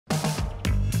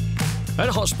At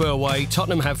Hotspur Way,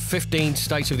 Tottenham have 15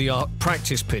 state-of-the-art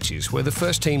practice pitches where the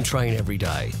first team train every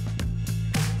day.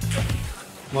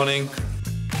 Morning.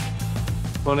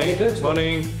 Morning.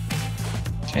 Morning.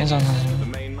 케인선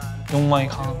선수는 욕망이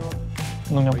강하고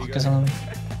운동장 밖에서는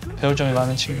배울 점이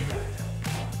많은 친구.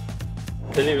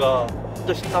 델리가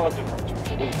진짜 신나가지고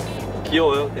좀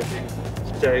귀여워요. 델리.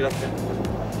 진짜 애 같아요.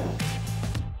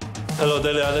 Hello,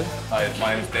 Dele Alli. Hi,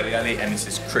 my name is Dele Alli and this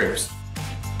is Cribs.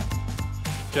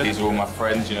 These are all my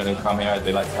friends, you know, they come here,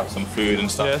 they like to have some food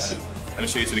and stuff. Yes. Let me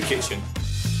show you to the kitchen.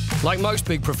 Like most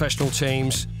big professional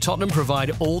teams, Tottenham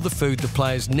provide all the food the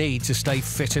players need to stay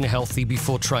fit and healthy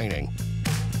before training.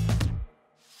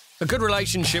 A good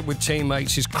relationship with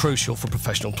teammates is crucial for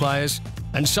professional players,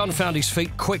 and Son found his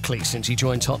feet quickly since he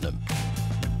joined Tottenham.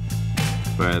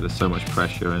 Where there's so much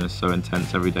pressure and it's so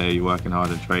intense every day, you're working hard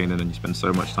and training and you spend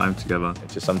so much time together.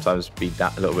 Just sometimes be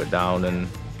a little bit down, and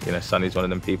you know, Sonny's one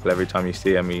of them people. Every time you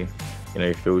see him, he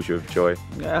fills you with joy.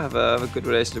 Yeah, I have a good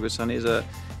relationship with Sonny. He's a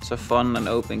fun and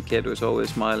open kid who's always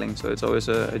smiling, so it's always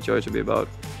a joy to be about.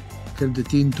 Help the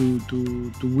team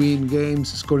to win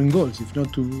games, scoring goals, if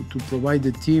not to provide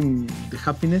the team the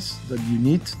happiness that you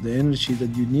need, the energy that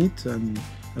you need, and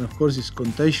of course it's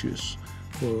contagious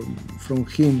from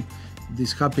him,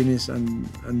 this happiness and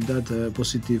that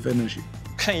positive energy.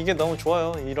 그냥 이게 너무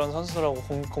좋아요. 이런 선수들하고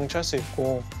공치할 수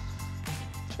있고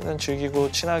최대한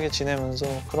즐기고 친하게 지내면서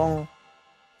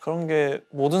그런 게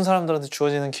모든 사람들한테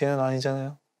주어지는 기회는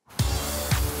아니잖아요.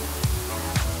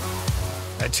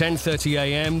 At 10:30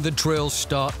 a.m, the drills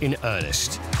start in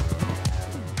earnest.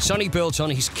 Sonny built on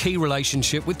his key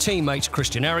relationship with teammates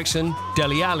Christian Eriksen,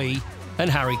 Dele Alli and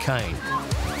Harry Kane.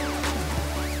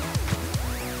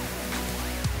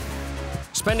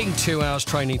 Spending 2 hours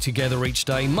training together each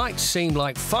day might seem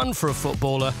like fun for a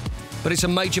footballer, but it's a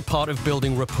major part of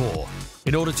building rapport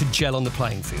in order to gel on the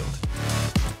playing field.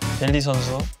 델리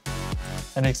선수,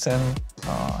 에릭센,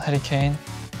 해리 케인,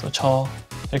 또 저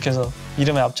이렇게 해서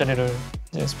이름의 앞자리를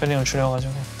이제 스펠링을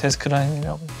줄여가지고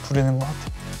데스크라인이라고 부르는 것 같아요.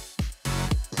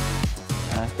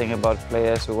 I think about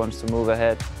players who wants to move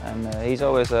ahead, and he's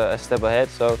always a step ahead.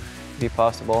 So if you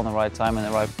pass the ball in the right time in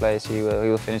the right place, he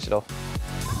will finish it off.